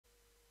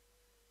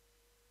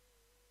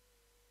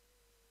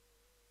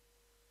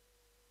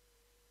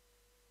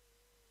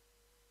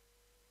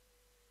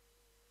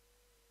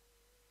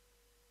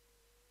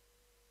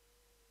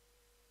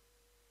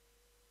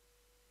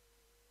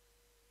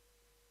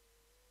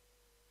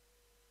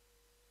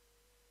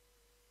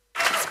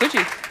Could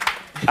you?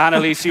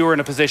 Annalise, you were in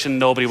a position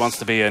nobody wants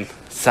to be in.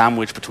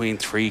 Sandwiched between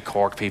 3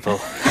 Cork people.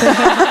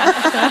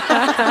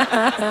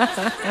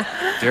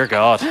 Dear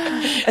God.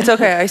 It's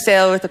okay. I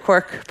sail with a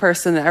Cork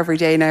person every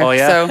day now. Oh,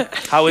 yeah? So,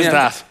 how is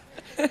that?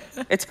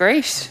 It's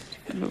great.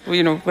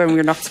 You know, when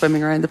we're not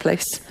swimming around the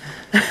place.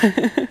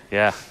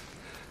 Yeah.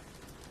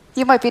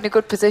 You might be in a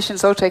good position,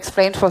 so to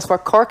explain to us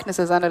what Corkness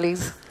is,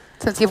 Annalise,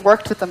 since you've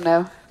worked with them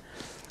now.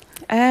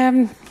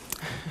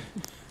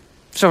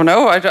 Don't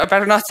know. I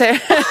better not say.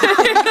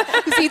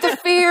 You see, the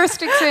fear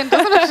sticks in,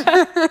 doesn't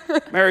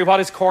it? Mary, what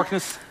is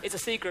Corkness? It's a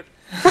secret.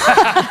 You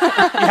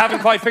haven't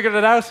quite figured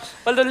it out?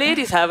 Well, the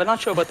ladies have. I'm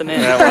not sure about the men.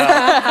 Yeah,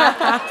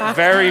 well,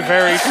 very,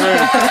 very true.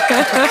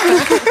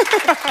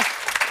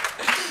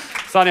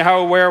 Sonia, how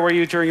aware were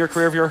you during your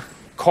career of your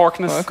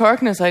Corkness? Well,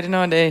 Corkness, I don't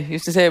know. They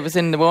used to say it was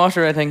in the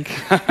water, I think.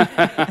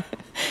 I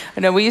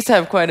know we used to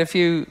have quite a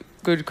few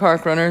good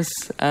Cork runners.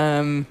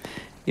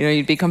 You know,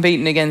 you'd be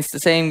competing against the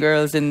same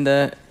girls in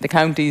the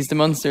counties, the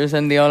Munsters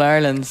and the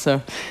All-Ireland,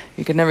 so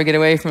you could never get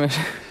away from it.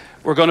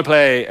 We're going to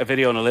play a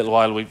video in a little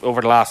while.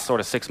 Over the last sort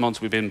of 6 months,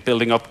 we've been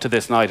building up to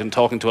this night and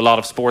talking to a lot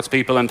of sports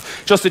people and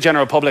just the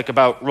general public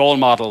about role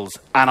models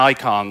and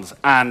icons.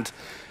 And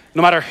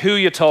no matter who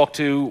you talk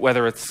to,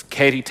 whether it's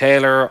Katie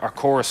Taylor or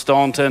Cora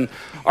Staunton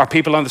or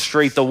people on the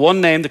street, the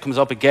one name that comes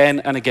up again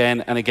and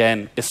again and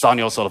again is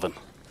Sonia O'Sullivan.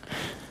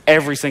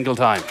 Every single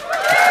time.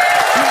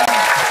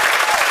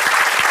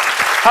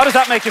 How does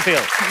that make you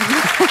feel?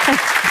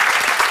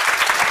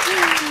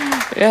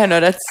 Yeah,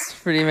 no, that's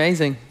pretty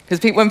amazing. Because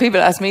when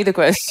people ask me the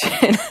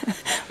question,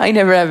 I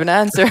never have an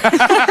answer.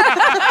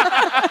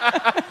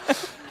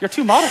 You're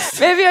too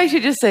modest. Maybe I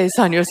should just say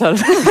Sonia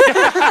O'Sullivan.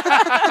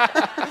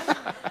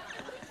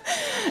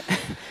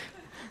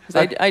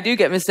 I do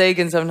get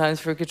mistaken sometimes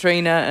for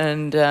Katrina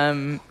and,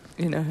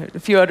 you know, a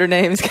few other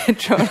names get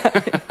thrown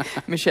out.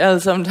 Michelle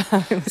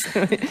sometimes.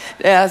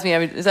 They ask me,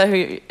 is that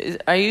who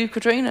are you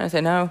Katrina? I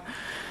say, no.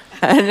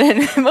 And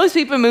then most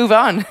people move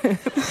on.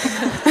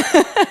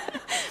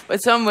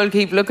 But some will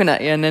keep looking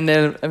at you and then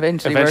they'll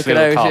eventually work it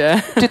out.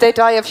 Yeah. Do they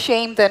die of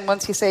shame then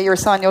once you say you're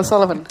Sonia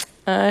O'Sullivan?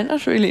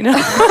 Not really, no.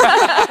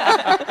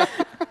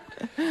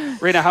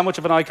 Rena, how much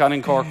of an icon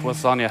in Cork was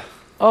Sonia?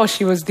 Oh,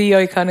 she was the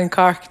icon in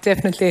Cork,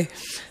 definitely.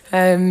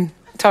 Talking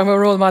about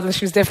role models,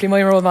 she was definitely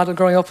my role model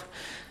growing up.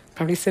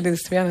 Probably still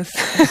is, to be honest.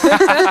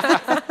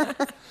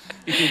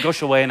 You can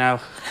gush away now.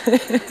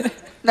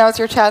 Now's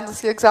your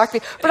chance, exactly.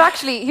 But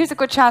actually, here's a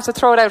good chance to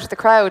throw it out to the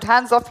crowd.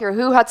 Hands up here.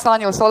 Who had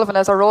Sonia O'Sullivan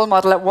as a role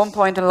model at one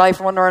point in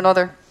life, one or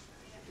another?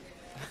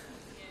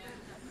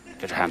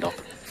 Get your hand up.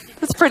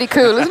 That's pretty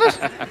cool, isn't it?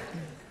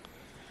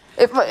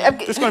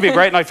 This is going to be a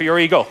great night for your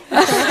ego.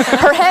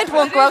 Her head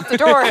won't go out the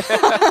door.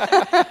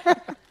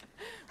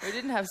 We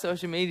didn't have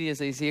social media,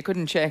 so you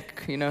couldn't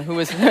check, you know, who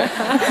was,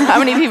 how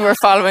many people were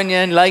following you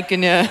and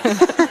liking you.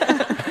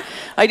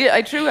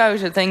 I threw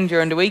out a thing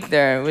during the week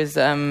there. It was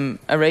a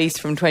race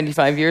from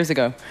 25 years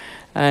ago.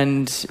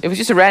 And it was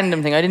just a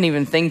random thing. I didn't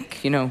even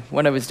think, you know,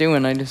 what I was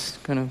doing. I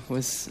just kind of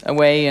was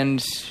away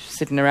and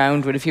sitting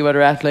around with a few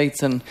other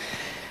athletes and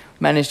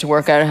managed to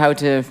work out how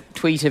to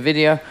tweet a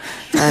video.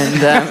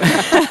 And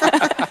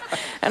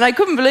and I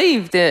couldn't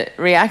believe the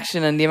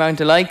reaction and the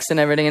amount of likes and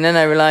everything. And then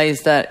I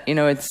realised that, you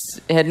know, it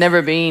had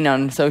never been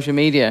on social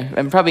media.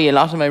 And probably a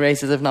lot of my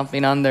races have not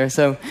been on there.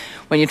 So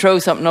when you throw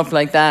something up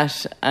like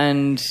that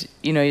and,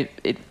 you know,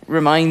 it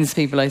reminds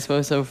people, I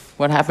suppose, of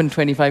what happened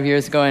 25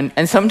 years ago.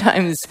 And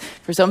sometimes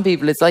for some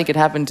people, it's like it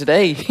happened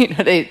today. You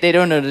know, they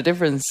don't know the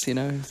difference, you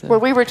know. So. Well,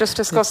 we were just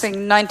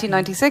discussing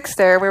 1996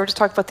 there. We were just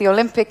talking about the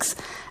Olympics.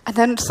 And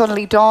then it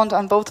suddenly dawned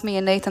on both me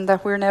and Nathan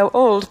that we're now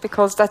old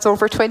because that's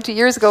over 20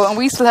 years ago and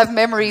we still have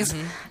memories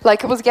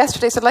like it was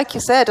yesterday. So like you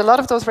said, a lot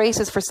of those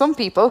races for some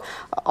people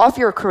of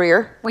your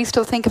career, we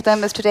still think of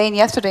them as today and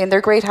yesterday and they're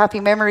great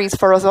happy memories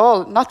for us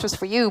all, not just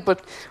for you,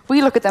 but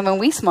we look at them and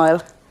we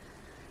smile.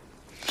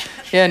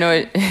 Yeah,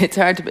 no, it's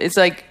hard to... It's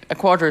like a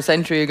quarter of a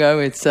century ago.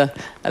 It's a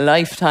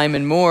lifetime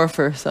and more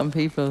for some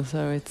people.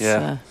 So it's...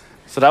 Yeah.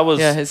 So that was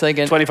it's like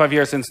 25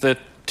 years since the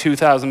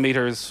 2,000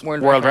 metres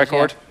world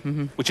record,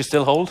 which you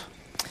still hold?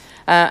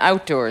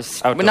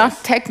 Outdoors. Well,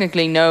 not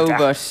technically, no,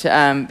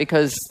 but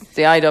because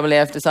the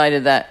IAAF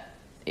decided that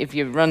if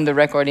you run the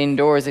record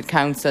indoors, it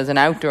counts as an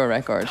outdoor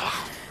record.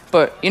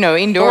 But, you know,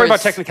 indoors... Don't worry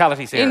about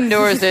technicalities here.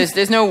 Indoors,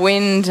 there's no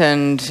wind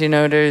and, you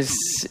know, there's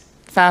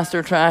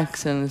faster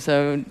tracks and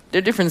so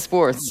they're different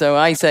sports. So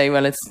I say,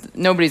 well,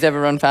 nobody's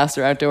ever run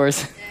faster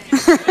outdoors.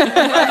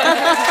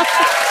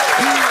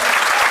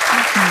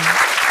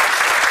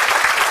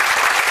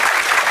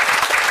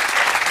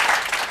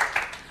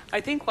 I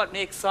think what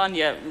makes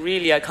Sonia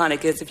really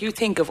iconic is if you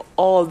think of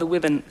all the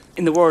women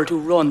in the world who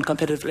run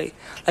competitively.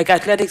 Like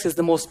athletics is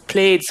the most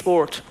played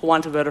sport, for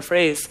want of a better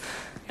phrase,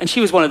 and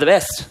she was one of the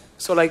best.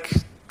 So like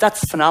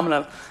that's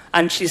phenomenal,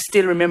 and she's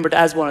still remembered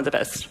as one of the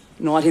best.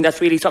 You know, I think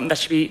that's really something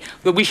that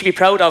we should be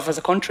proud of as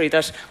a country,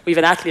 that we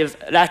have an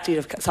athlete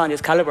of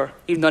Sonia's calibre.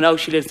 Even though now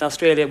she lives in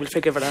Australia, we'll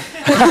forgive her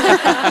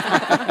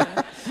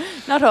that.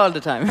 Not all the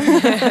time.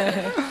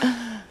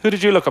 Who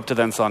did you look up to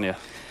then, Sonia?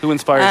 Who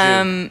inspires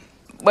you?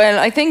 Well,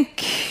 I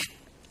think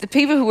the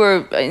people who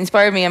were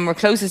inspired me and were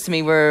closest to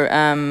me were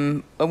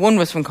one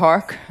was from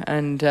Cork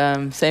and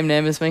same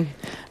name as me,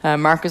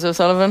 Marcus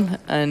O'Sullivan,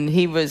 and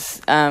he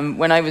was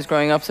when I was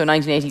growing up, so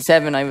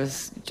 1987, I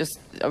was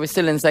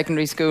still in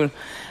secondary school,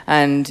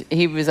 and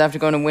he was after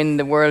going to win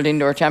the World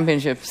Indoor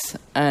Championships,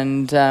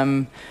 and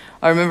I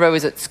remember I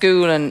was at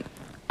school and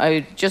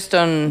I'd just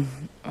finished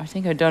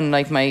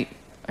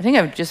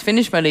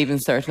my Leaving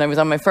Cert and I was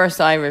on my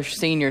first Irish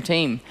senior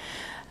team,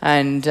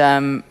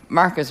 and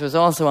Marcus was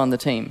also on the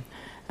team.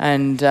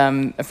 And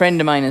a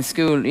friend of mine in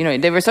school, you know,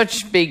 they were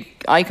such big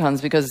icons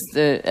because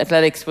the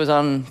athletics was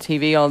on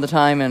TV all the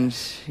time, and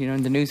you know,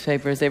 in the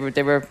newspapers, they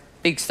were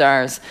big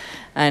stars.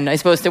 And I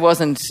suppose there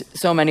wasn't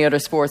so many other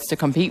sports to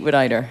compete with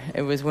either.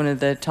 It was one of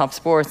the top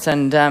sports.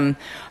 And I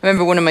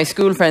remember one of my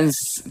school friends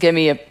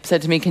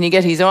said to me, "Can you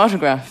get his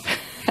autograph?"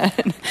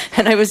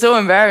 And I was so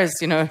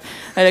embarrassed, you know.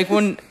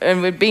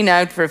 And we'd been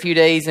out for a few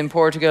days in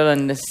Portugal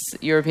and this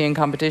European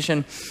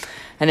competition.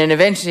 And then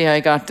eventually I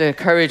got the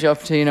courage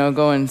up to, you know,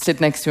 go and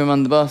sit next to him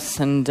on the bus,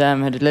 and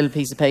had a little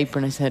piece of paper,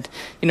 and I said,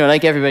 you know,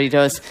 like everybody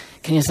does,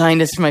 "Can you sign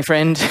this for my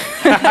friend?"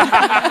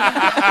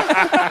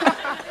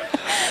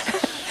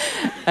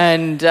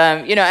 And,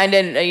 you know, and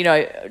then, you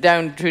know,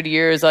 down through the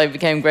years, I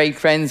became great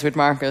friends with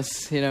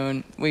Marcus, you know,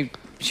 and we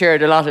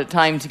shared a lot of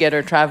time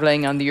together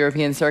travelling on the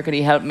European circuit.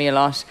 He helped me a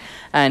lot.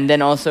 And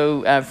then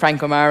also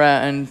Frank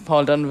O'Mara and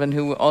Paul Donovan,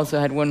 who also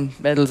had won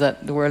medals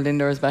at the World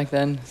Indoors back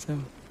then, so...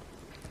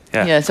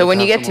 Yeah, so when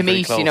you get to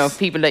meet, you know,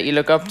 people that you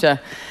look up to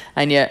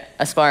and you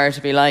aspire to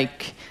be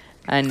like,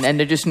 and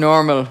they're just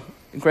normal,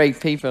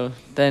 great people,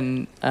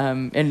 then,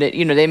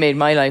 you know, they made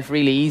my life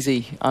really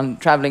easy on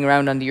travelling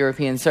around on the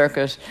European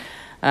circuit,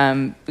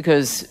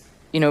 because,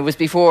 you know, it was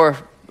before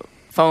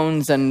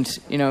phones, and,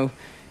 you know,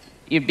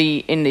 you'd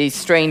be in these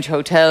strange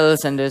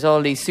hotels and there's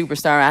all these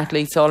superstar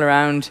athletes all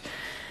around,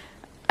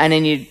 and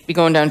then you'd be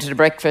going down to the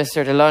breakfast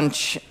or the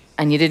lunch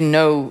and you didn't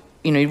know,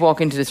 you know, you'd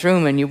walk into this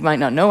room and you might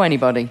not know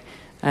anybody.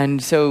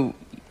 And so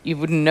you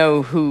wouldn't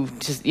know who,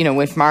 you know,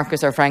 if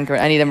Marcus or Frank or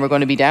any of them were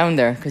going to be down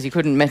there, because you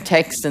couldn't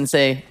text and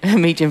say,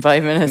 "Meet you in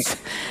 5 minutes."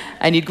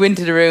 And you'd go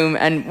into the room,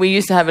 and we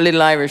used to have a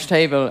little Irish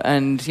table,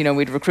 and, you know,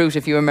 we'd recruit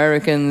a few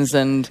Americans,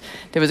 and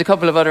there was a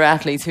couple of other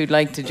athletes who'd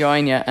like to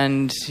join you,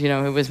 and, you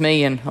know, it was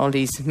me and all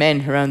these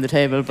men around the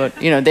table, but,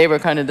 you know, they were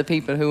kind of the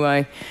people who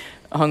I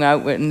hung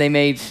out with, and they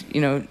made,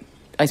 you know,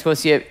 I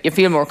suppose you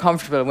feel more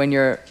comfortable when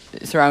you're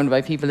surrounded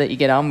by people that you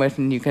get on with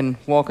and you can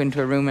walk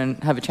into a room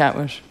and have a chat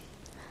with.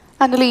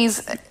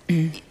 Annalise,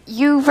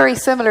 you very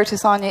similar to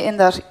Sonia in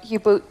that you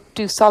both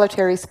do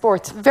solitary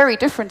sports, very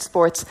different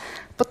sports,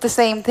 but the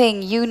same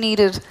thing. You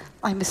needed,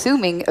 I'm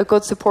assuming, a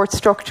good support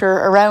structure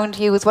around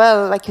you as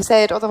well. Like you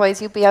said,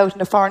 otherwise you'd be out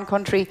in a foreign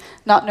country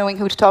not knowing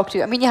who to talk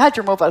to. I mean, you had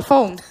your mobile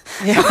phone,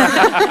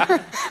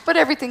 but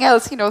everything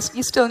else, you know,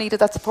 you still needed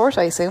that support,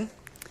 I assume.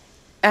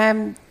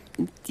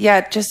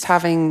 Yeah, just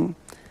having,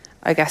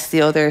 I guess,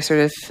 the other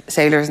sort of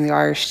sailors in the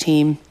Irish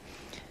team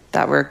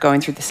that were going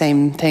through the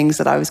same things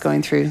that I was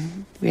going through.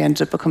 We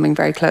ended up becoming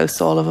very close,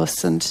 all of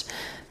us, and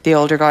the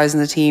older guys in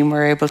the team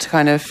were able to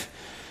kind of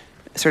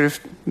sort of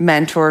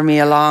mentor me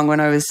along when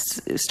I was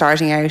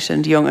starting out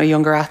and a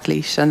younger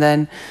athlete. And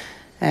then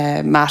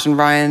Matt and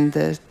Ryan,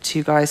 the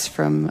two guys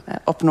from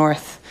up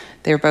north,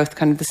 they were both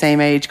kind of the same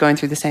age, going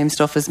through the same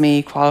stuff as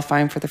me,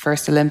 qualifying for the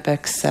first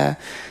Olympics.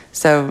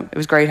 So it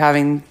was great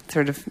having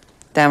sort of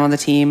them on the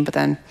team, but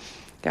then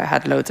I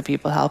had loads of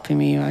people helping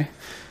me. My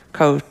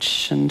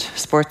coach and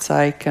sports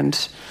psych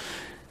and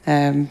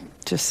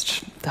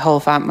just my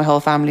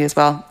whole family as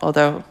well.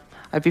 Although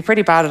I'd be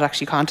pretty bad at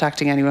actually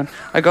contacting anyone.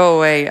 I go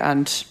away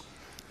and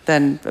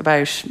then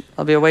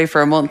I'll be away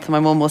for a month and my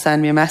mum will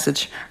send me a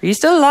message. "Are you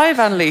still alive,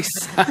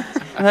 Annalise?"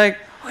 I'm like,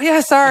 "Oh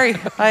yeah, sorry.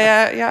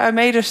 I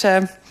made it.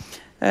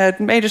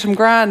 Made it. I'm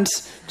grand."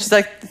 She's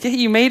like, "Yeah,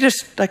 you made it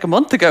like a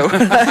month ago."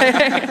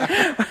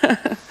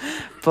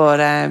 But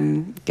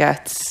yeah,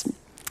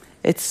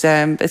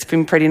 it's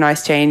been pretty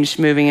nice change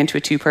moving into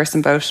a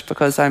two-person boat,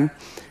 because I'm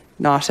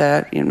not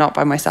not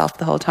by myself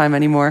the whole time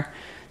anymore.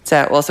 It's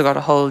also got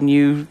a whole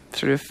new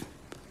sort of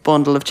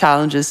bundle of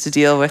challenges to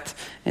deal with,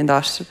 in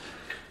that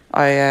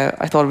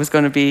I thought it was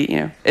going to be, you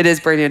know, it is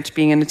brilliant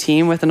being in a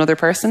team with another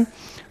person,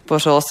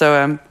 but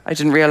also I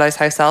didn't realise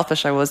how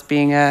selfish I was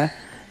being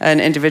an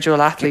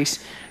individual athlete.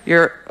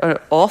 You're an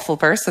awful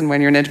person when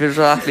you're an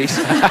individual athlete.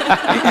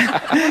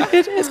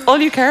 It is. All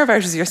you care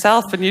about is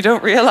yourself, and you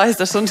don't realise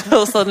it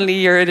until suddenly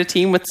you're in a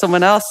team with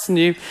someone else and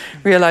you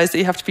realise that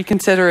you have to be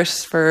considerate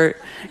for,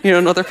 you know,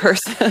 another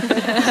person.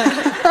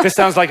 This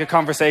sounds like a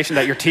conversation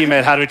that your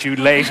teammate had with you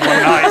late one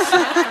night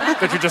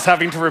that you're just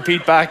having to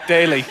repeat back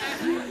daily.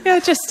 Yeah,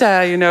 just,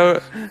 you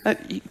know,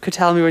 you could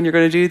tell me when you're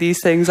going to do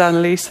these things,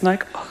 Annalise, and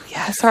like, "Oh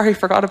yeah, sorry,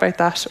 forgot about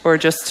that." Or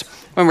just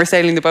when we're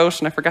sailing the boat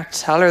and I forgot to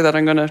tell her that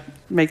I'm going to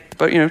make the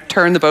boat, you know,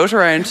 turn the boat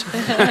around.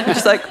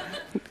 Just like,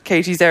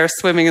 Katie's there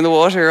swimming in the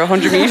water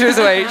 100 metres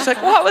away. She's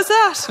like, "What was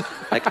that?"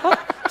 Like, "Oh,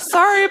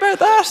 sorry about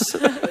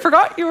that.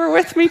 Forgot you were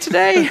with me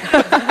today."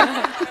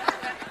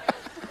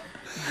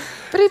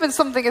 But even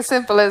something as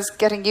simple as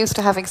getting used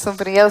to having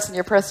somebody else in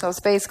your personal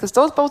space, because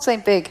those boats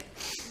ain't big.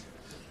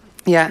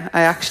 Yeah,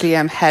 I actually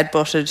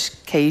head-butted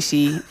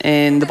Katie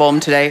in the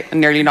bum today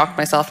and nearly knocked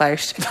myself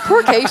out.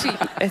 Poor Katie.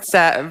 It's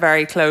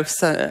very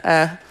close,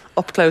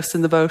 up close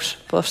in the boat,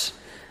 but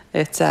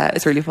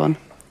it's really fun.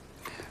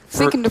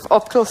 Speaking of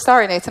up close,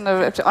 sorry Nathan,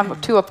 I'm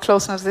too up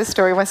close into this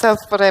story myself,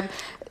 but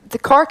the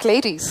Cork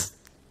ladies,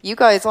 you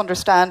guys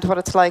understand what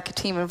it's like, a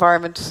team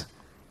environment.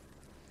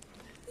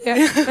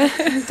 Yeah.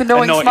 The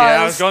knowing smiles.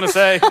 Yeah, I was going to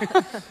say,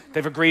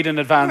 they've agreed in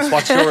advance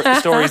what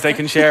stories they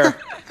can share.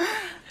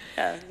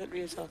 Yeah,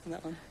 we were talking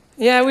that one.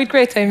 Yeah, we had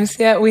great times.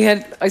 Yeah, we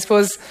had, I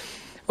suppose,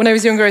 when I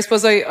was younger, I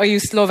suppose I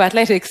used to love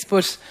athletics,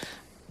 but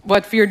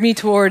what veered me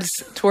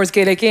towards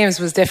Gaelic games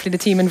was definitely the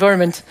team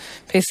environment.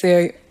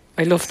 Basically,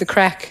 I loved the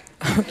crack.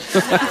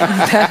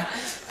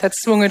 that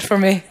swung it for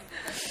me.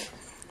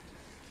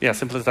 Yeah,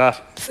 simple as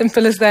that.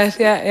 Simple as that,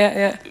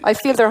 yeah. I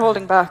feel they're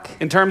holding back.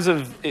 In terms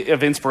of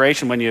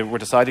inspiration, when you were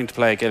deciding to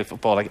play Gaelic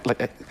football,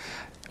 like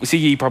we see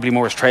ye probably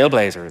more as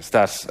trailblazers,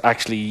 that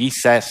actually ye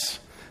set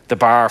the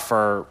bar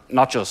for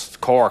not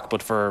just Cork,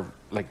 but for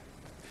like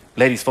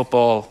ladies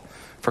football,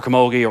 for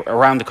camogie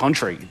around the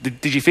country.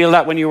 Did you feel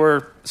that when you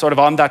were sort of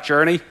on that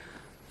journey?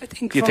 I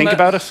think. Do you think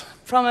about it?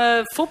 From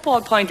a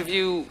football point of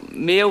view,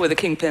 Mayo were the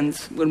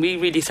kingpins when we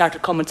really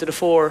started coming to the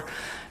fore.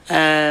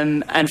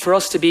 And for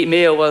us to beat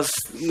Mayo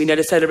we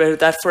nearly celebrated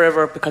that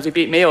forever because we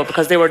beat Mayo,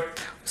 because they were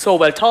so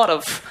well thought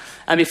of.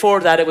 And before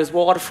that, it was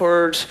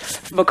Waterford.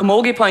 From a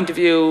camogie point of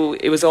view,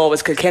 it was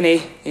always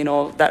Kilkenny. You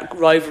know, that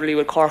rivalry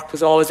with Cork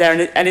was always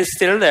there, and is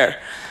still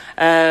there.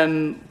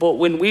 But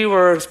when we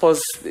were, I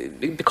suppose,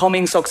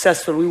 becoming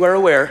successful, we were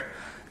aware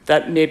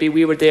that maybe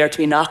we were there to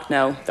be knocked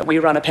now, that we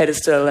were on a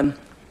pedestal, and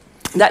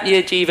that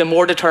made you even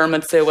more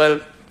determined to say, well,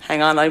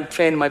 hang on, I'm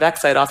training my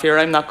backside off here,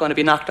 I'm not going to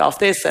be knocked off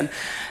this. And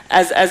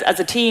as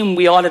a team,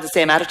 we all had the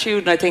same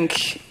attitude, and I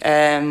think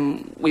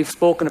we've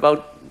spoken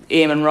about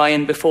Eamon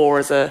Ryan before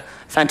as a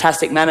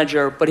fantastic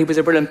manager, but he was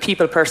a brilliant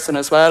people person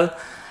as well.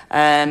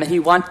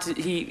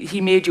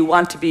 He made you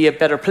want to be a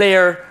better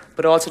player,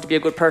 but also to be a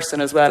good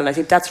person as well. And I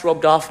think that's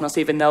rubbed off on us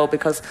even now,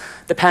 because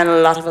the panel,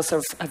 a lot of us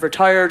have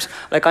retired.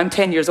 Like, I'm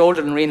 10 years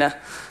older than Rena.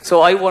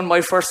 So I won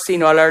my first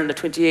senior All-Ireland at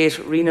 28.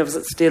 Rena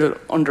was still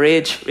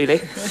underage, really.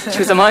 She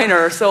was a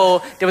minor.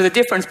 So there was a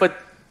difference. But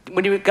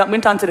when you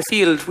went onto the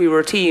field, we were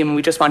a team and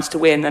we just wanted to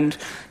win. And,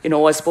 you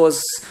know, I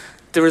suppose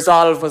the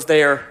resolve was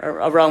there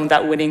around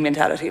that winning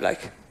mentality.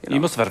 Like, you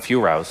must have had a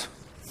few rows.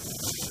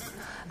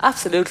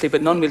 Absolutely,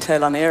 but none will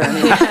tell on air.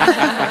 Anyway.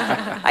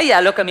 Yeah,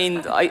 look, I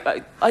mean,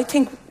 I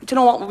think, do you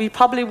know what, we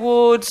probably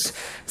would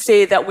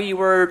say that we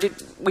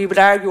would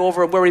argue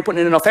over were we putting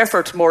in enough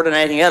effort more than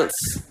anything else.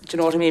 Do you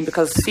know what I mean?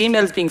 Because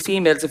females being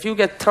females, if you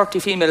get 30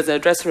 females in a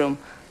dressing room,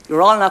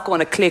 you're all not going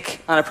to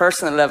click on a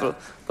personal level.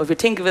 But if you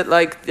think of it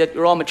like that,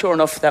 you're all mature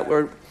enough that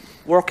we're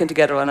working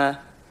together on a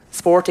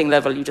sporting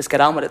level, you just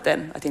get on with it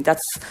then. I think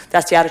that's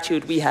the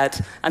attitude we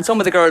had. And some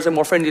of the girls are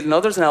more friendly than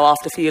others now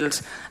off the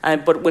field.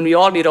 But when we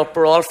all meet up,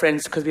 we're all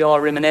friends because we all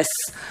reminisce.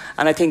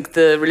 And I think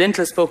the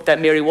Relentless book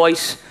that Mary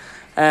White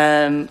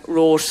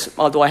wrote,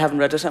 although I haven't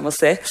read it, I must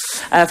say,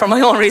 for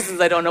my own reasons,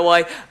 I don't know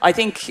why. I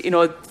think, you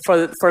know,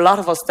 for a lot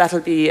of us,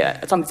 that'll be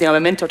something, a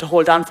memento to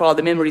hold on for all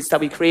the memories that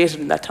we created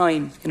in that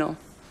time, you know.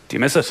 Do you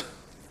miss it?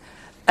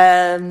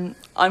 I'm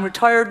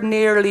retired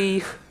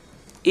nearly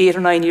 8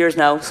 or 9 years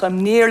now, so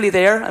I'm nearly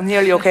there. I'm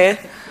nearly okay.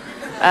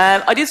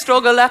 I did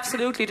struggle,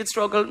 absolutely did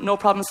struggle. No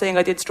problem saying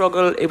I did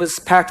struggle. It was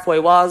part of who I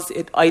was.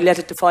 I let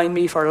it define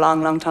me for a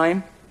long, long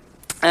time.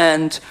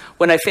 And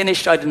when I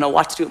finished, I didn't know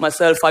what to do with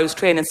myself. I was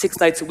training 6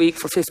 nights a week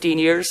for 15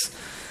 years.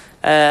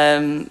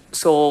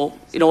 So,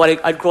 you know,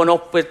 I'd grown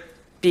up with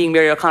being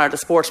Mary O'Connor, the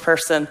sports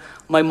person.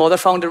 My mother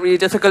found it really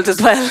difficult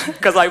as well,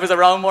 because I was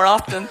around more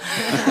often.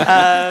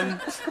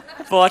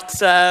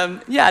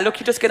 Yeah, look,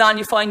 you just get on,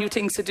 you find new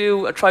things to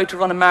do. I tried to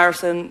run a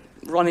marathon.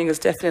 Running is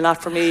definitely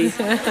not for me.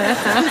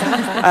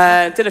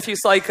 Did a few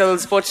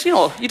cycles, but, you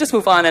know, you just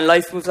move on and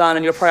life moves on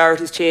and your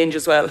priorities change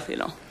as well, you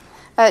know.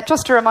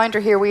 Just a reminder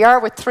here, we are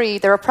with 3.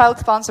 They're a proud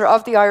sponsor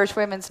of the Irish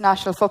women's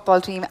national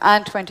football team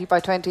and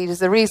 20x20. There's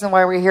the reason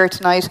why we're here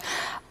tonight.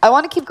 I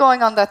want to keep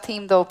going on that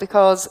theme, though,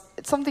 because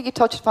it's something you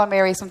touched upon,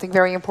 Mary, something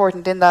very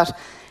important in that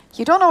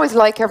you don't always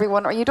like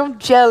everyone, or you don't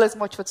gel as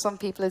much with some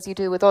people as you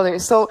do with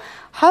others. So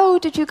how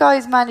did you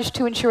guys manage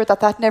to ensure that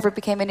that never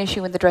became an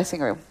issue in the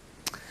dressing room?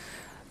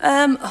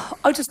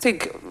 I just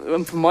think,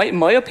 from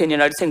my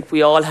opinion, I just think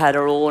we all had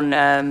our own...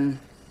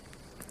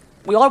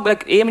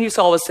 like Eamon used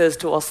to always says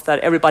to us that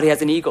everybody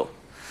has an ego.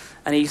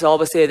 And he used to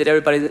always say that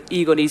everybody's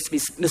ego needs to be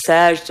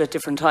massaged at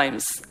different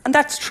times. And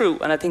that's true,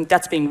 and I think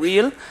that's being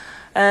real.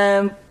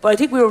 But I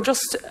think we were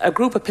just a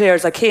group of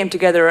players that came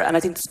together, and I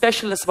think the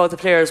specialness about the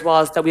players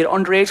was that we had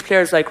underage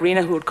players like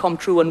Rena who had come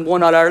through and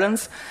won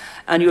All-Irelands,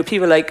 and you had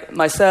people like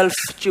myself,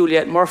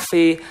 Juliet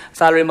Murphy,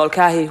 Valerie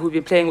Mulcahy, who'd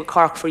been playing with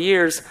Cork for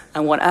years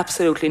and won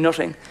absolutely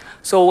nothing.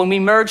 So when we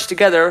merged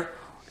together,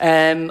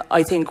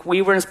 I think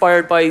we were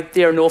inspired by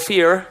their no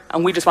fear,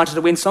 and we just wanted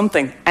to win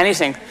something,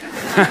 anything.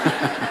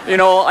 You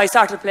know, I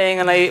started playing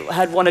and I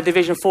had won a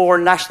Division 4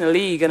 National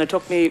League, and it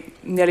took me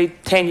nearly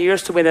 10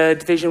 years to win a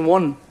Division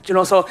 1. You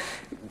know, so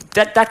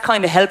that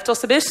kind of helped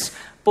us a bit.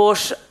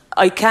 But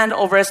I can't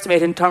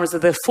overestimate in terms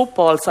of the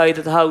football side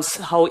of the house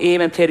how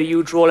Eamon played a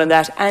huge role in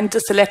that, and the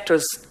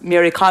selectors.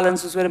 Mary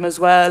Collins was with him as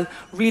well.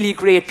 Really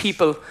great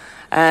people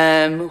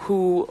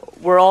who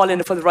were all in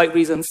it for the right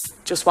reasons,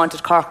 just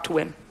wanted Cork to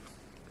win.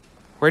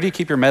 Where do you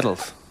keep your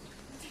medals?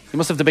 You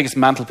must have the biggest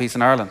mantelpiece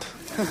in Ireland.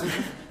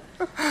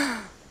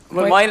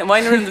 Well, mine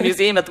are in the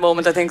museum at the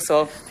moment, I think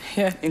so.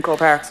 Yeah. In Croke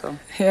Park, so.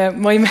 Yeah,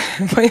 my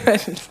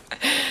medals.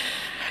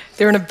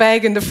 They're in a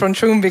bag in the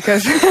front room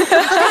because...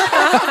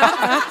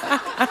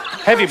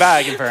 Heavy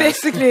bag, in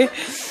fairness. Basically,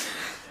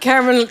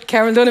 Carol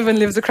Donovan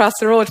lives across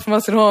the road from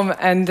us at home,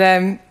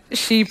 and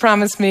she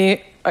promised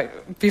me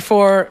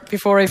before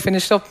I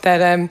finished up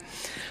that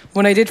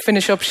when I did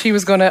finish up, she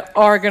was going to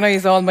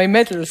organise all my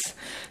medals.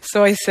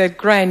 So I said,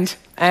 grand.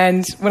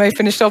 And when I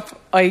finished up,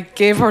 I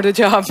gave her the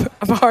job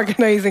of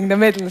organising the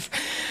medals.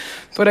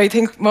 But I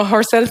think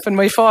herself and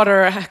my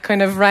father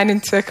kind of ran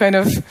into kind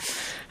of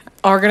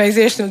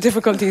organisational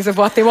difficulties of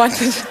what they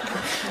wanted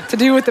to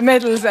do with the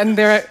medals, and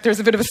there's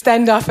a bit of a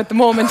standoff at the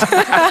moment.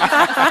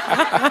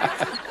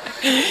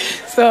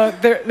 So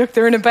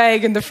they're in a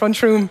bag in the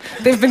front room.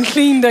 They've been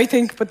cleaned, I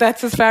think, but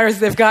that's as far as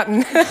they've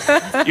gotten.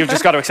 You've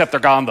just got to accept they're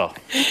gone, though.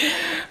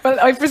 Well,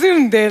 I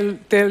presume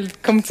they'll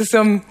come to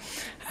some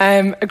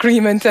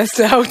agreement as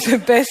to how to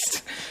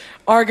best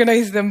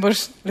organise them,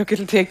 but look,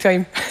 it'll take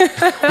time.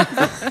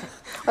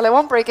 Well, I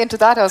won't break into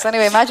that house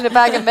anyway. Imagine a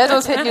bag of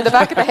medals hitting you in the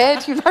back of the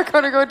head. You're not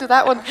going to go into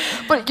that one.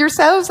 But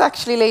yourselves,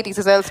 actually, ladies,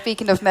 as well,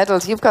 speaking of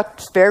medals, you've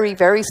got very,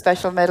 very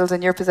special medals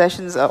in your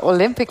possessions,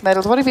 Olympic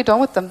medals. What have you done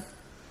with them?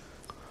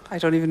 I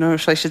don't even know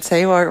if I should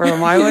say or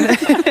am I one?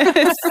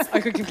 I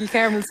could give you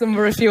Carmel's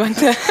number if you want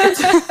to.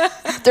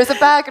 There's a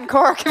bag in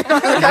Cork. If you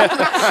want to look at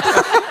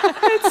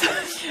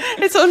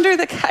It's under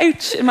the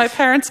couch in my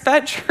parents'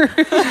 bedroom.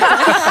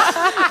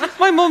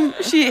 My mum,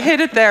 she hid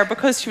it there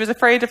because she was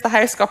afraid if the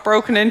house got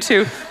broken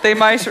into, they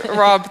might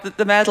rob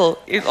the medal.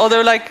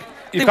 Although, like...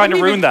 You've kind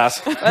of ruined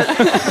that.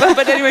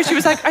 But anyway, she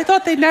was like, I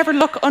thought they'd never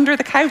look under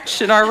the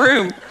couch in our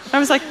room. I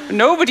was like,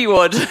 nobody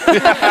would.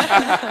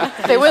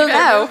 They will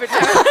now.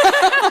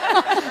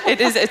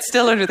 It's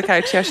still under the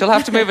couch, yeah. She'll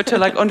have to move it to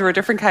like under a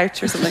different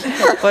couch or something.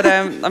 But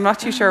I'm not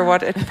too sure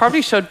what. It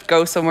probably should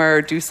go somewhere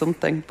or do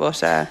something.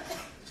 But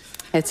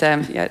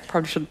it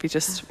probably shouldn't be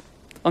just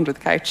under the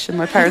couch in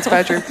my parents'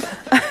 bedroom.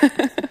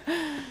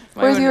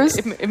 Where's yours?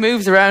 It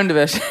moves around a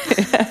bit.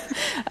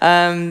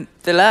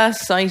 The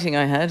last sighting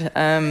I had,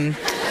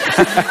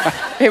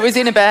 it was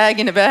in a bag.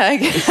 And,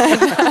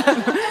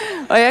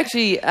 I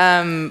actually,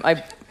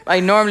 I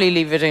normally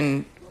leave it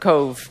in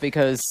Cove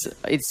because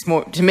it's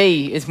more, to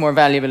me, it's more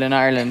valuable in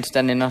Ireland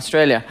than in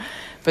Australia.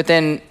 But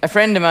then a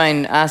friend of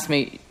mine asked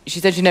me, she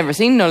said she'd never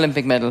seen an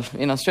Olympic medal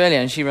in Australia,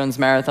 and she runs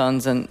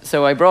marathons, and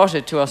so I brought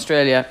it to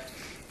Australia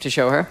to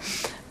show her.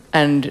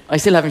 And I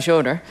still haven't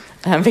showed her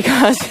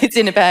because it's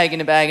in a bag,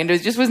 and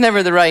it just was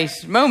never the right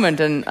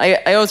moment. And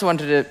I also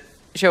wanted to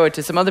show it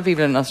to some other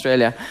people in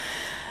Australia.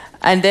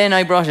 And then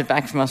I brought it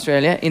back from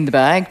Australia in the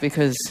bag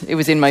because it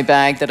was in my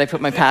bag that I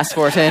put my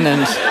passport in.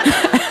 And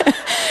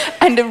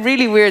and a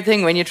really weird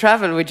thing, when you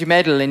travel with your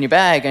medal in your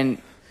bag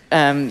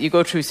and you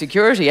go through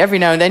security, every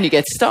now and then you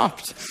get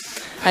stopped.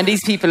 And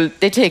these people,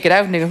 they take it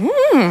out and they go,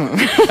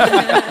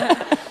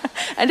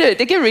 And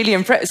they get really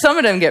impressed. Some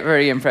of them get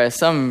very impressed.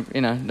 Some,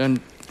 don't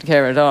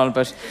care at all.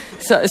 But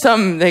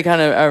some, they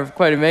kind of are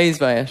quite amazed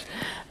by it.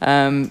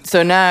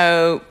 So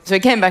I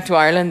came back to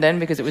Ireland then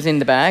because it was in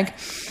the bag.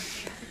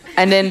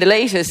 And then the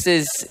latest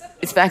is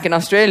it's back in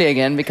Australia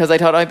again because I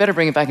thought I'd better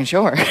bring it back and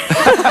show her.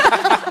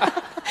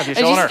 Have you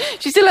shown her?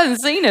 She still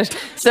hasn't seen it.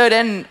 So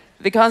then,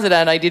 because of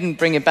that, I didn't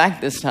bring it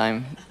back this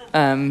time.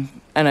 And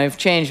I've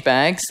changed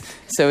bags.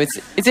 So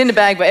it's in the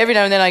bag, but every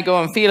now and then I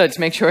go and feel it to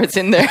make sure it's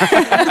in there.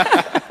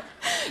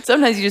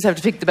 Sometimes you just have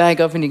to pick the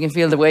bag up and you can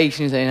feel the weight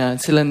and you say, no,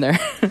 it's still in there.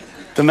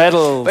 The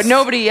medals. But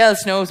nobody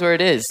else knows where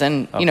it is.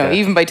 And,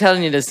 even by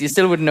telling you this, you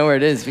still wouldn't know where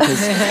it is because...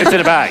 It's in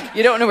a bag.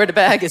 You don't know where the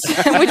bag is,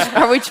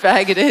 which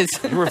bag it is.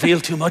 You reveal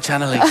too much,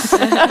 Annalise.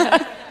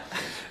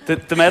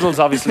 The medals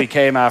obviously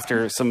came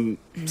after some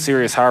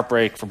serious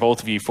heartbreak for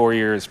both of you 4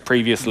 years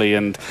previously.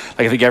 And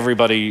I think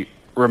everybody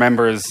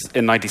remembers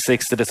in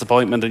 96 the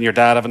disappointment and your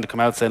dad having to come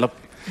out saying, look,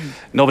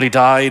 nobody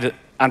died.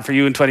 And for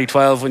you in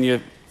 2012 when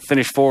you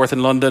finished fourth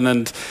in London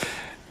and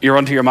you're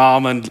onto your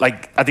mom and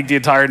I think the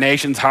entire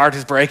nation's heart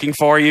is breaking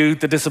for you,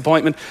 the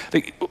disappointment.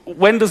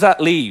 When does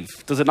that leave?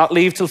 Does it not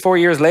leave till 4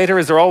 years later?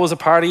 Is there always a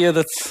part of you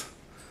that's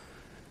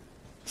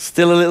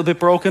still a little bit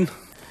broken?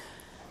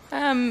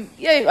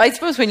 Yeah, I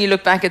suppose when you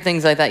look back at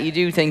things like that, you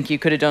do think you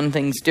could have done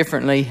things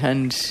differently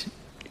and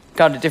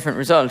got a different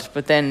result.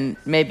 But then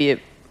maybe it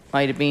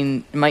might have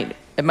been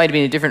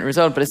a different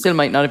result, but it still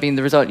might not have been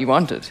the result you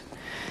wanted.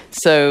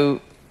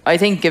 So I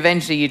think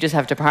eventually you just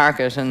have to park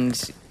it and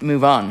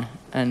move on.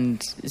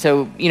 And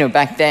so,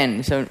 back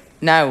then, so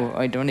now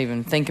I don't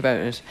even think about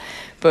it.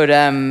 But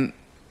in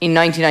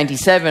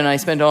 1997, I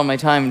spent all my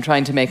time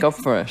trying to make up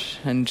for it.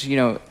 And,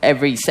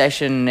 every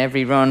session,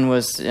 every run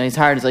was as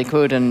hard as I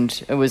could. And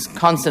it was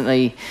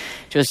constantly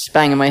just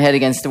banging my head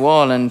against the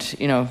wall. And,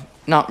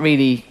 not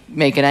really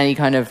making any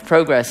kind of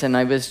progress, and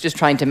I was just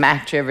trying to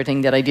match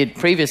everything that I did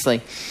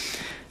previously.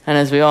 And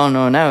as we all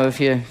know now, if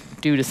you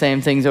do the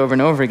same things over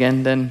and over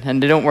again,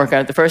 and they don't work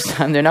out the first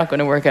time, they're not going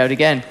to work out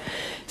again.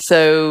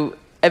 So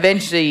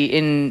eventually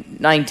in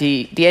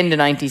the end of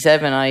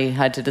 97, I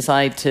had to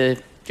decide to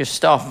just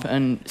stop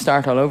and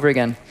start all over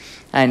again,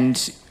 and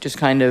just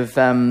kind of,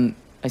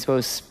 I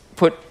suppose,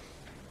 put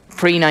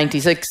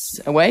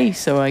pre-96 away.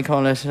 So I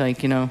call it,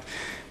 like, you know,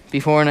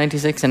 before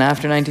 96 and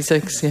after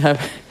 96. You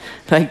have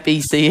like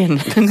BC and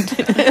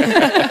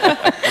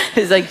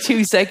there's like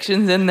 2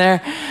 sections in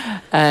there,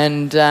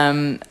 and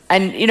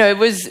you know, it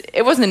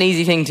wasn't an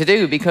easy thing to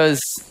do,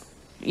 because,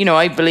 you know,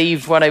 I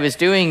believe what I was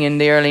doing in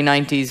the early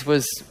 90s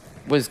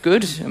was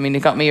good. I mean,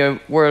 it got me a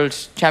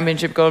world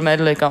championship gold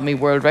medal, it got me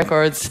world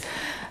records,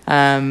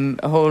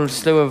 a whole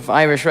slew of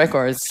Irish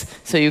records.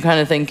 So you kind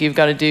of think you've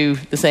got to do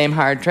the same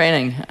hard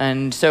training.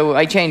 And so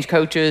I changed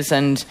coaches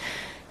and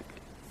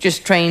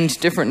just trained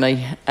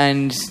differently,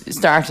 and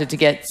started to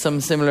get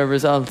some similar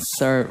results,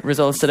 or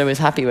results that I was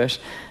happy with.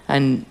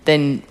 And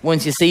then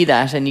once you see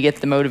that and you get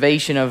the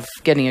motivation of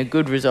getting a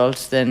good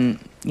result, then,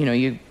 you know,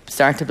 you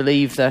start to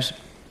believe that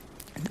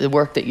the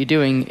work that you're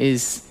doing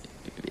is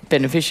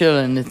beneficial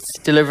and it's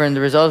delivering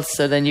the results.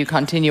 So then you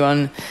continue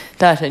on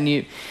that, and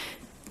you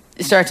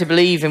start to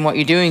believe in what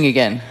you're doing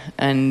again,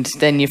 and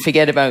then you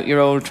forget about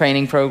your old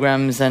training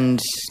programs and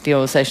the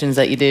old sessions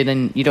that you did,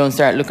 and you don't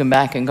start looking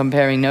back and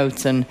comparing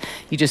notes, and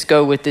you just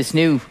go with this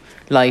new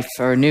life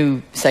or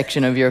new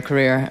section of your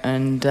career.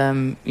 And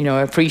you know,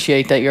 I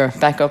appreciate that you're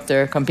back up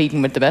there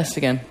competing with the best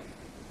again.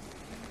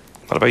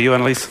 What about you,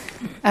 Annalise?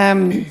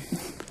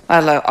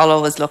 I'll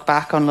always look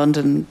back on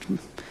London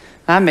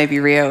and maybe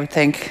Rio and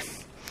think,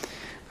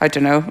 I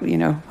don't know, you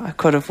know, I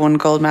could have won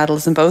gold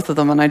medals in both of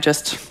them, and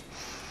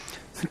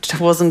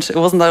it wasn't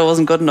that I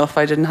wasn't good enough.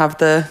 I didn't have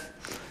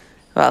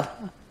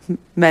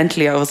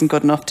mentally I wasn't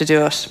good enough to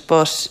do it.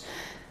 But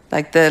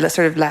like the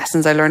sort of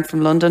lessons I learned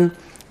from London,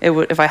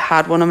 if I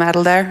had won a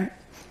medal there,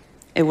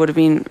 it would have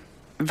been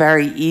a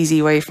very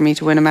easy way for me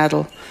to win a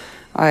medal.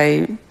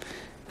 I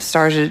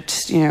started,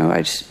 you know,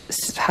 I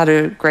just had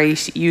a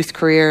great youth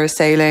career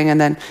sailing,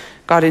 and then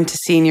got into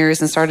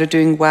seniors and started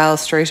doing well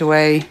straight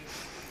away.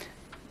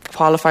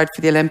 Qualified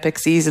for the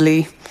Olympics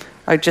easily.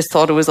 I just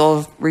thought it was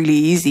all really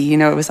easy, you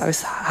know. I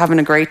was having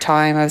a great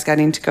time. I was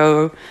getting to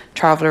go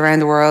travel around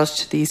the world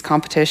to these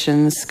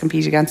competitions,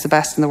 compete against the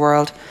best in the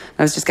world.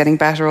 I was just getting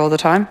better all the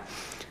time.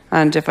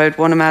 And if I'd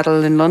won a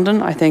medal in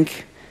London, I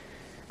think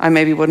I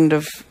maybe wouldn't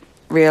have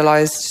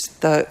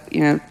realised that, you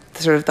know,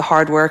 sort of the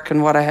hard work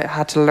and what I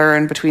had to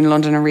learn between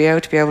London and Rio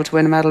to be able to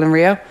win a medal in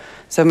Rio.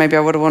 So maybe I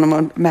would have won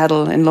a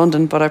medal in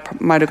London, but I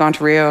might have gone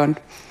to Rio and,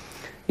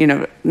 you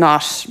know,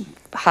 not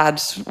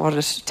had what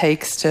it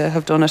takes to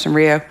have done it in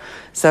Rio.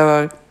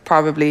 So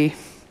probably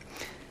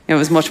it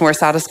was much more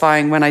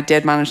satisfying when I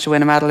did manage to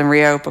win a medal in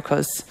Rio,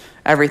 because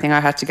everything I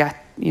had to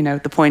get, you know,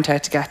 the point I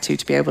had to get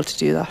to be able to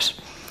do that.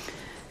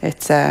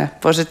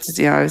 But it's,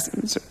 you know,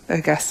 I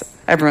guess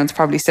everyone's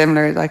probably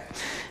similar. Like,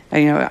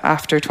 you know,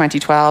 after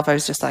 2012, I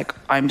was just like,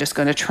 I'm just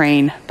going to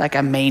train like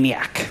a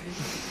maniac.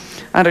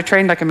 And I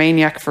trained like a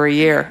maniac for a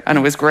year, and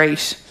it was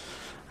great.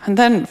 And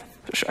then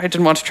I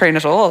didn't want to train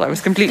at all. I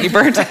was completely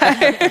burnt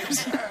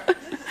out.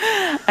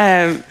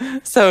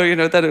 So, you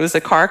know, then it was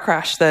a car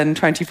crash then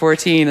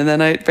 2014, and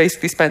then I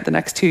basically spent the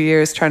next 2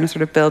 years trying to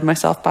sort of build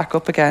myself back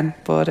up again.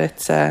 But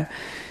it's,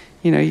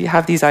 you know, you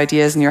have these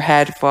ideas in your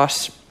head of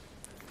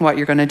what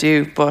you're going to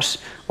do, but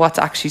what's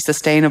actually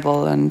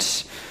sustainable and,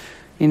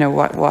 you know,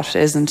 what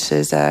isn't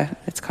is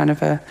it's kind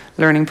of a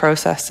learning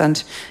process.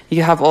 And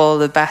you have all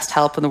the best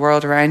help in the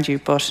world around you,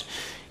 but,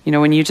 you know,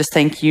 when you just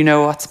think you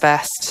know what's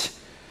best,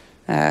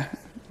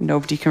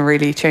 nobody can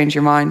really change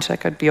your mind.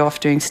 Like, I'd be off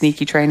doing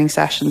sneaky training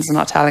sessions and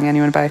not telling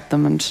anyone about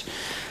them, and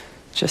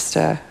just,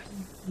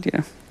 you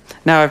know,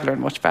 now I've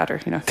learned much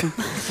better, you know.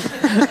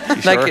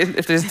 Like,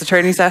 if the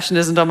training session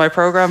isn't on my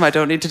programme, I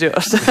don't need to do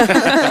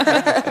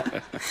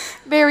it.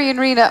 Maire and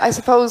Rena, I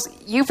suppose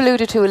you've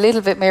alluded to a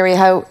little bit, Maire,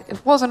 how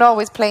it wasn't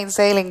always plain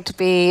sailing to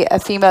be a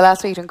female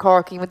athlete in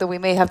Cork, even though we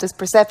may have this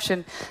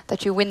perception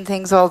that you win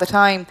things all the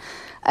time.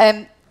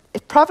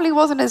 It probably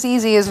wasn't as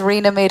easy as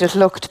Rena made it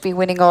look to be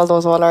winning all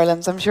those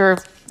All-Irelands. I'm sure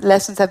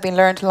lessons have been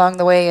learned along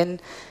the way,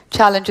 and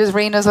challenges,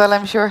 Rena, as well,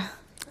 I'm sure.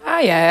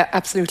 Yeah,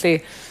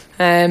 absolutely.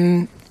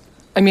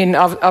 I mean,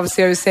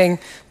 obviously I was saying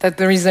that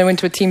the reason I went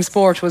to a team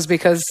sport was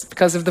because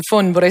of the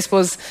fun, but I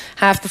suppose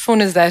half the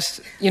fun is that,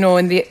 you know,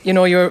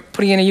 you're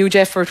putting in a huge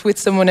effort with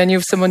someone, and you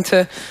have someone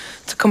to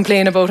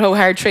complain about how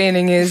hard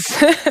training is.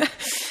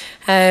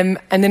 And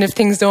then if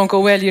things don't go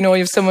well, you know,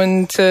 you have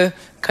someone to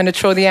kind of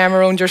throw the arm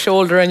around your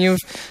shoulder, and you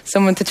have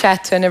someone to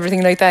chat to and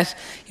everything like that.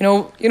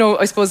 You know,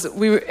 I suppose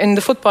we were, in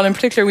the football in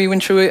particular, we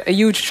went through a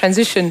huge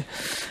transition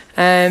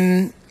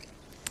in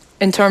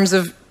terms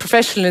of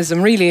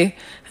professionalism, really.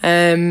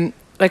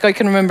 like I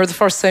can remember the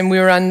first time we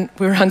were on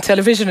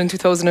television in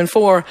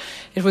 2004.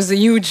 It was a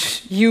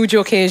huge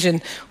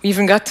occasion. We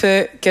even got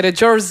to get a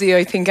jersey,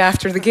 I think,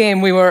 after the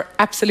game. We were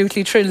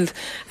absolutely thrilled,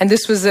 and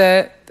this was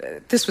a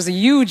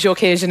huge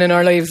occasion in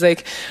our lives.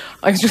 Like,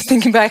 I was just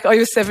thinking back, I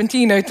was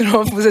 17. I don't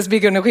know if it was as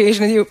big an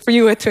occasion for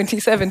you at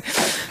 27,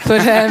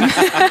 but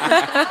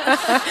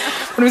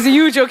it was a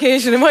huge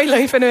occasion in my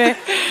life anyway.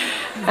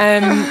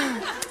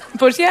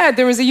 But yeah,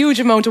 there was a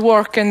huge amount of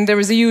work, and there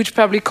was a huge,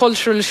 probably,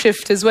 cultural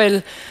shift as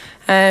well.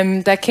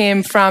 That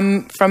came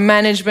from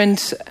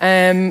management,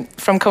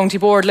 from county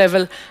board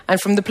level, and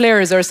from the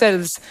players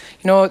ourselves.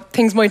 You know,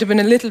 things might have been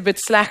a little bit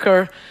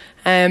slacker,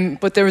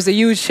 but there was a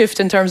huge shift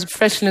in terms of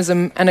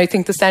professionalism, and I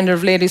think the standard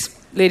of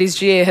ladies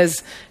GA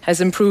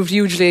has improved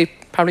hugely,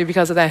 probably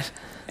because of that.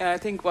 Yeah, I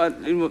think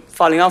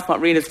following off what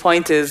Rena's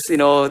point is, you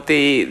know,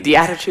 the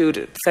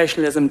attitude,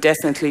 professionalism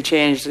definitely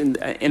changed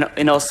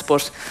in us,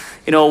 but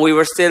you know, we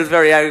were still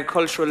very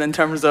agricultural in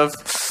terms of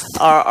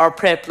our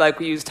prep. Like,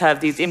 we used to have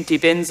these empty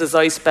bins as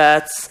ice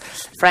baths.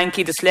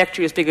 Frankie, the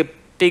selector, used to be a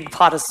big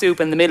pot of soup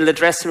in the middle of the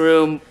dressing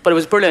room, but it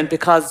was brilliant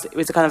because it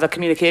was a kind of a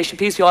communication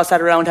piece. We all sat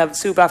around having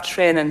soup after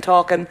training and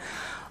talking.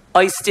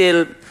 I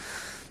still,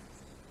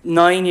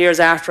 9 years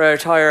after I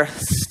retire,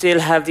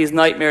 still have these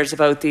nightmares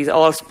about these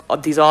all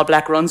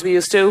black runs we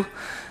used to.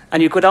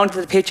 And you go down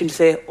to the pitch and you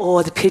say,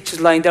 oh, the pitch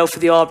is lined out for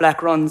the all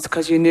black runs,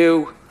 because you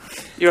knew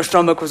your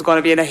stomach was going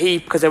to be in a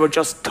heap because they were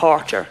just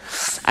torture.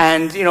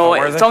 And you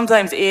know,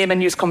 sometimes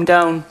Eamon used to come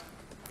down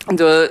to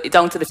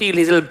the field,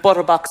 his little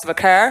butter box of a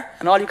car,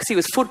 and all you could see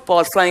was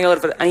footballs flying out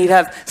of it, and he'd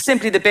have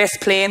simply the best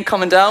plane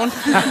coming down.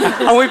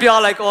 And we'd be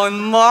all like, oh,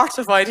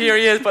 mortified, here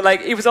he is. But like,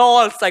 it was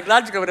all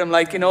psychological with him,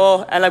 like, you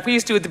know. And like, we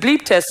used to do the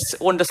bleep test.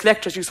 One of the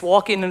selectors used to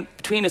walk in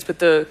between us with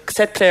the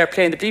cassette player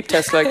playing the bleep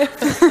test, like.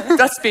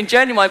 That's been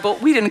genuine,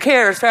 but we didn't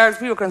care. As far as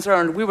we were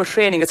concerned, we were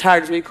training as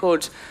hard as we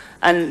could.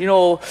 And, you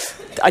know,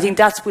 I think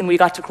that's when we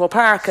got to Croke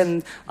Park,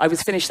 and I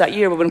was finished that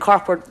year, but when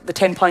Cork were the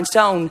 10 points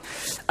down,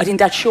 I think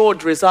that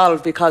showed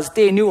resolve, because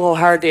they knew how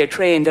hard they had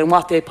trained and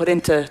what they put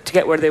into to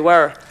get where they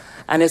were.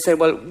 And they said,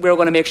 well, we're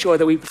going to make sure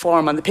that we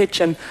perform on the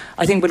pitch. And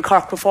I think when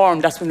Cork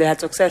performed, that's when they had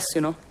success, you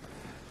know.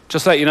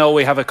 Just to let you know,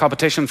 we have a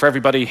competition for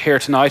everybody here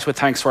tonight. With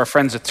thanks to our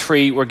friends at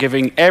 3, we're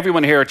giving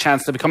everyone here a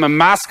chance to become a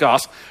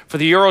mascot for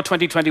the Euro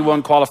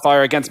 2021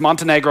 qualifier against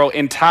Montenegro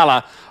in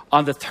Tala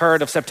on the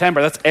 3rd of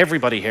September. That's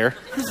everybody here.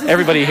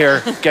 Everybody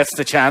here gets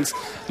the chance.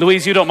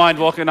 Louise, you don't mind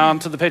walking on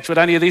to the pitch with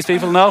any of these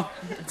people? No?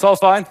 It's all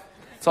fine?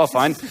 It's all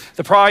fine.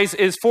 The prize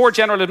is 4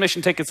 general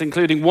admission tickets,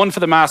 including 1 for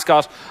the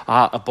mascot,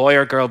 a boy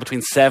or girl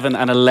between 7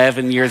 and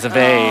 11 years of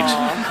age,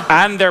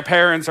 and their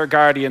parents or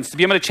guardians. To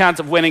be given a chance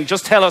of winning,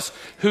 just tell us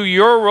who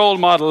your role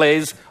model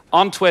is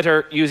on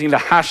Twitter using the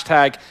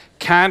hashtag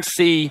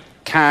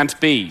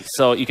 #Can'tSeeCan'tBe.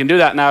 So you can do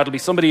that now. It'll be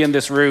somebody in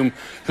this room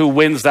who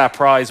wins that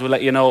prize. We'll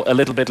let you know a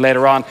little bit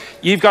later on.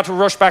 You've got to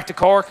rush back to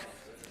Cork.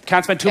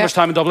 Can't spend too much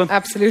time in Dublin.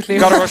 Absolutely.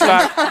 Got to rush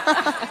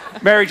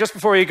back. Mary, just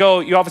before you go,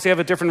 you obviously have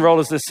a different role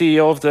as the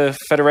CEO of the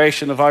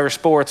Federation of Irish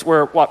Sports.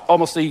 We're,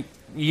 almost a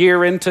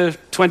year into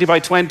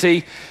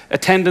 20x20,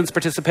 attendance,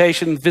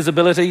 participation,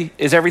 visibility.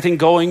 Is everything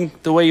going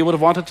the way you would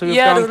have wanted to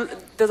have gone?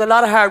 There's a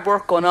lot of hard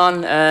work going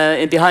on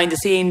behind the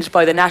scenes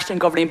by the national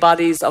governing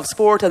bodies of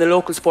sport and the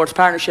local sports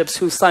partnerships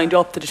who signed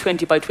up to the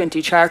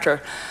 20x20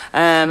 charter.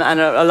 And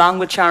along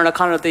with Sharon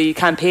O'Connor, the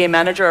campaign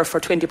manager for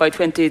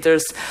 20x20,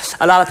 there's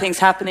a lot of things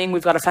happening.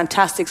 We've got a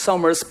fantastic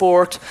summer of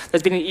sport.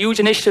 There's been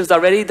huge initiatives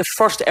already. The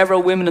first ever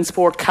women in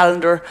sport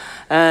calendar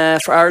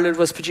for Ireland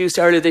was produced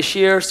earlier this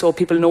year, so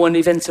people know when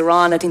events are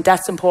on. I think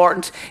that's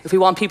important. If we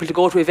want people to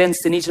go to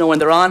events, they need to know when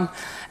they're on.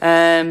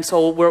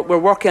 So we're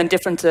working on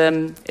different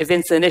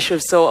events and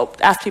initiatives. So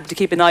ask people to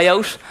keep an eye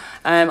out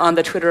on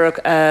the Twitter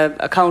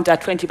account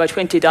at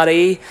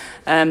 20x20.ie.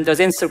 There's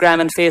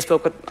Instagram and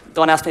Facebook, but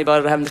don't ask me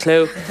about it, I haven't a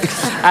clue.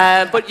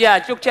 But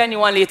yeah, look,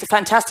 genuinely, it's a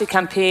fantastic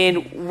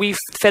campaign. We,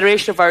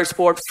 Federation of Irish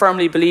Sport,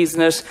 firmly believes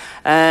in it.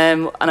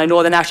 And I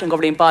know the national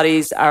governing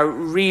bodies are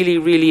really,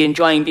 really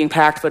enjoying being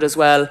part of it as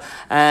well.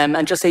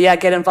 And just say, yeah,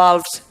 get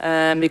involved,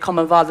 become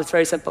involved. It's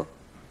very simple.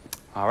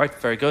 All right,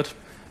 very good.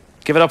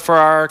 Give it up for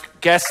our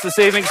guests this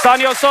evening,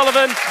 Sonia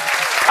O'Sullivan,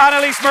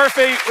 Annalise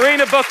Murphy,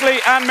 Rena Buckley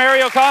and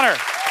Maire O'Connor.